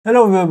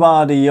Hello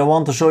everybody, I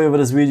want to show you with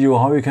this video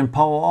how you can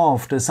power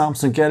off the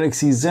Samsung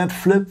Galaxy Z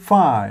Flip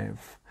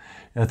 5.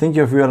 I think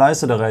you have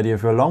realized it already.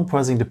 If you're long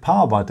pressing the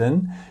power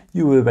button,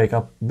 you will wake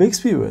up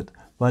Bixby with.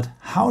 But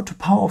how to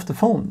power off the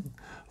phone?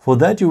 For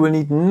that you will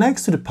need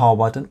next to the power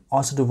button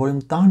also the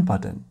volume down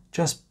button.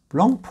 Just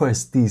long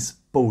press these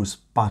both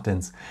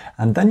buttons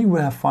and then you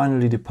will have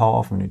finally the power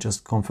off menu.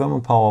 Just confirm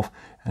on power off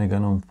and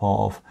again on power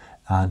off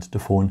and the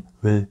phone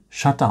will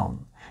shut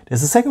down.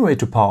 There's a second way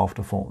to power off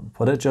the phone.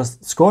 For that,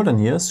 just scroll down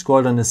here,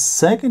 scroll down a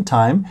second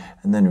time,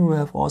 and then you will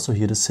have also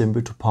here the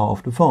symbol to power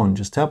off the phone.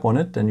 Just tap on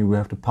it, then you will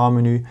have the power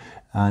menu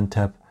and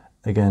tap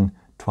again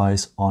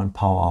twice on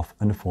power off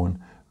and the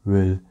phone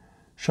will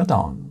shut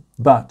down.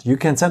 But you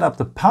can set up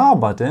the power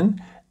button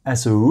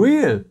as a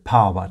real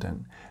power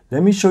button.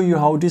 Let me show you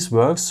how this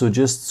works. So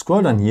just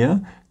scroll down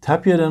here,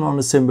 tap here then on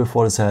the symbol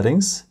for the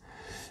settings.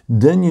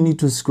 Then you need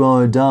to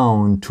scroll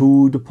down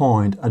to the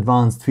point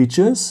advanced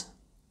features.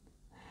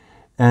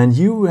 And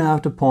you will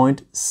have the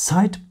point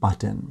side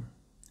button.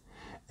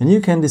 And you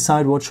can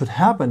decide what should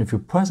happen if you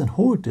press and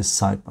hold this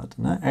side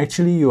button.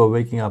 Actually, you are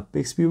waking up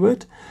Bixby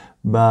with,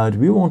 but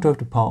we want to have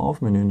the power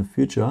off menu in the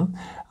future.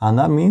 And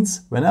that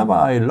means whenever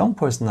I long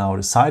press now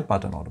the side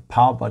button or the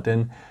power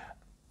button,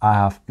 I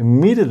have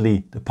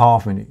immediately the power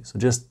off menu. So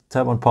just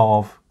tap on power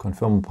off,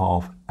 confirm on power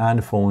off, and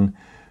the phone,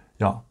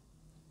 turn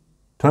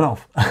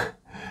off.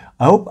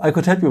 I hope I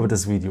could help you with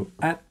this video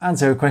and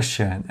answer your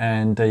question.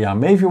 And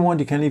maybe if you want,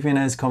 you can leave me a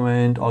nice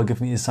comment or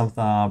give me a thumbs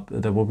up.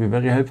 That would be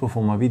very helpful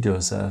for my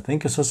videos.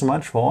 Thank you so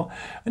much for.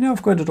 And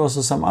I've created also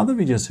some other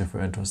videos if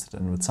you're interested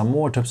in with some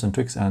more tips and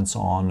tricks and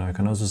so on. You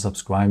can also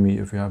subscribe me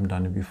if you haven't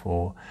done it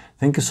before.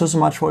 Thank you so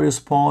much for your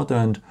support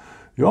and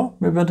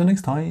maybe until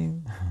next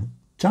time.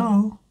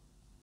 Ciao.